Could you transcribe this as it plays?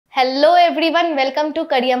Hello everyone, welcome to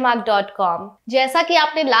careermarg.com। जैसा कि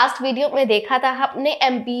आपने लास्ट वीडियो में देखा था, हमने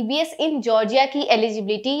MBBS इन जॉर्जिया की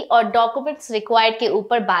एलिजिबिलिटी और डॉक्यूमेंट्स रिक्वायर्ड के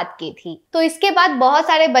ऊपर बात की थी। तो इसके बाद बहुत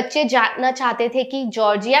सारे बच्चे जानना चाहते थे कि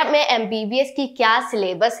जॉर्जिया में MBBS की क्या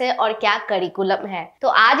सिलेबस है और क्या करिकुलम है। तो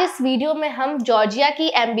आज इस वीडियो में हम जॉर्जिया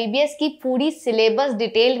की MBBS की पूरी सिलेबस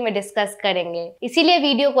डिटेल में डिस्कस करेंगे, इसीलिए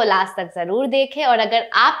वीडियो को लास्ट तक जरूर देखें। और अगर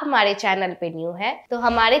आप हमारे चैनल पे न्यू है तो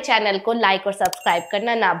हमारे चैनल को लाइक और सब्सक्राइब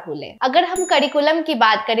करना ना भूलें। अगर हम करिकुलम की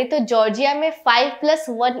बात करें तो जॉर्जिया में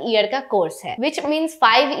 5+1 ईयर का कोर्स है, which means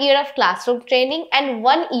 5 year of classroom training and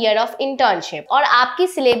 1 year of internship. और आपकी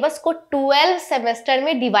सिलेबस को 12 सेमेस्टर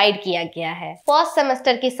में डिवाइड किया गया है। फर्स्ट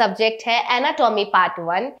सेमेस्टर की सब्जेक्ट है anatomy part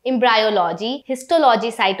 1, embryology,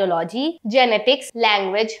 histology, cytology, genetics,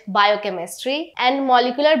 language, biochemistry and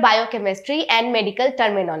molecular biochemistry and medical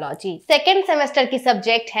terminology. Second semester की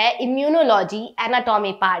सब्जेक्ट है immunology,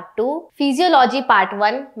 anatomy part 2, physiology part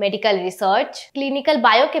 1, medical research, clinical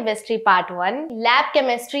biochemistry part 1, lab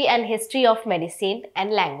chemistry and history of medicine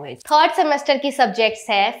and language. Third semester की subjects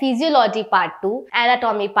है physiology part 2,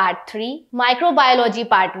 anatomy part 3, microbiology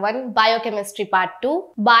part 1, biochemistry part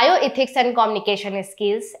 2, बायोइथिक्स and communication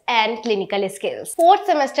skills and clinical skills. Fourth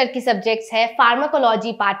semester की subjects है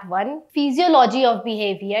pharmacology part 1, physiology of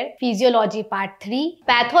behaviour, physiology part 3,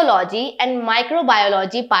 pathology and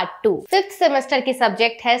microbiology part 2। Fifth semester की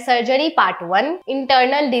subject है surgery part 1,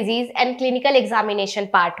 internal disease and clinical examination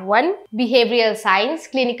part 1, behavioural science,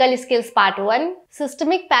 clinical skills part 1,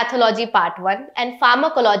 systemic pathology part 1 and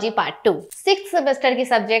pharmacology part 2। Sixth semester की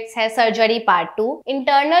subjects है surgery part 2,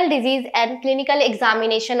 internal disease and clinical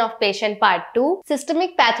examination of patient part 2,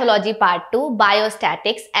 systemic pathology part 2,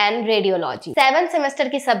 biostatics and radiology. Seventh semester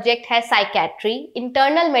की subject है psychiatry,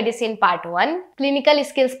 internal medicine part 1, clinical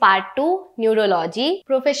skills part 2, neurology,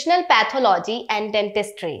 professional pathology and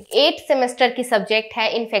dentistry. Eighth semester की subject है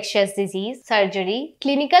infectious disease, surgery,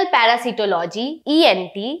 clinical parasitology,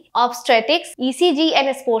 ENT, obstetrics, ECG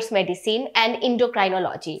and sports medicine and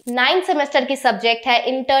endocrinology. Ninth semester की subject है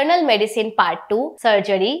internal medicine part 2,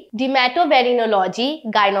 surgery, डिमेटोवेरिनोलॉजी,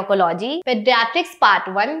 gynaecology, paediatrics part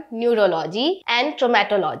 1, neurology and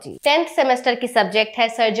ट्रोमेटोलॉजी। Tenth semester की subject है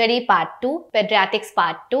surgery part 2, paediatrics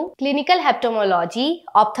part 2, clinical हेप्टोमोलॉजी,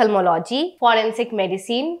 ophthalmology, forensic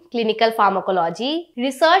medicine, clinical pharmacology,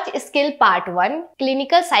 research skill part 1,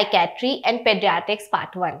 clinical psychiatry and paediatrics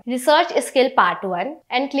part 1, research skill part 1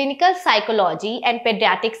 and clinical psychology and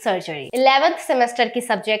paediatric surgery. 11th semester की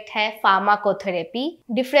subject है pharmacotherapy,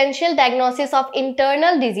 differential diagnosis of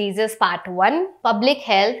internal diseases part 1, public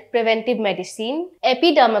health, preventive medicine,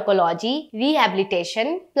 एपिडेमिकोलॉजी,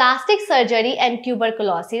 rehabilitation, plastic surgery and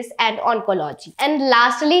tuberculosis and oncology. And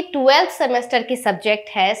lastly 12th semester की subject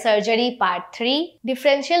है surgery part 3,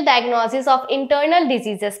 differential diagnosis of internal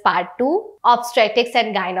diseases part 2, obstetrics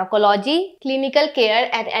and gynecology, clinical care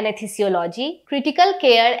and anesthesiology, critical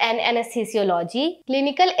care and anesthesiology,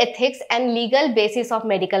 clinical ethics and legal basis of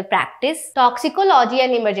medical practice, toxicology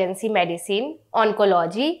and emergency medicine,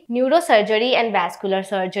 oncology, neurosurgery and vascular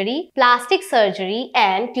surgery, plastic surgery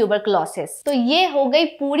and tuberculosis। तो ये हो गई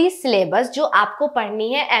पूरी syllabus जो आपको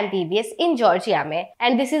पढ़नी है MBBS in Georgia में।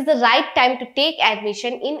 And this is the right time to take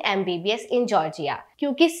admission in MBBS in Georgia,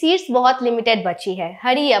 क्योंकि सीट्स बहुत लिमिटेड बची है।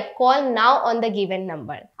 Hurry up, call now on the given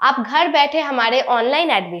number. आप घर बैठे हमारे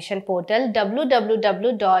ऑनलाइन एडमिशन पोर्टल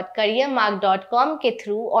www.careermarg.com के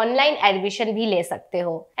थ्रू ऑनलाइन एडमिशन भी ले सकते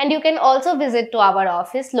हो। And you can also visit to our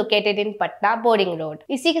office located in Patna boring road.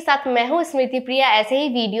 इसी के साथ मैं हूँ स्मृति प्रिया। ऐसे ही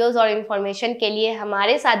वीडियोस और इन्फॉर्मेशन के लिए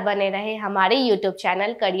हमारे साथ बने रहे हमारे यूट्यूब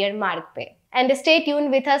चैनल करियर मार्ग पे। And stay tuned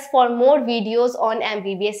with us for more videos on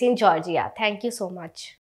MBBS in Georgia. Thank you so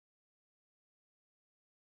much.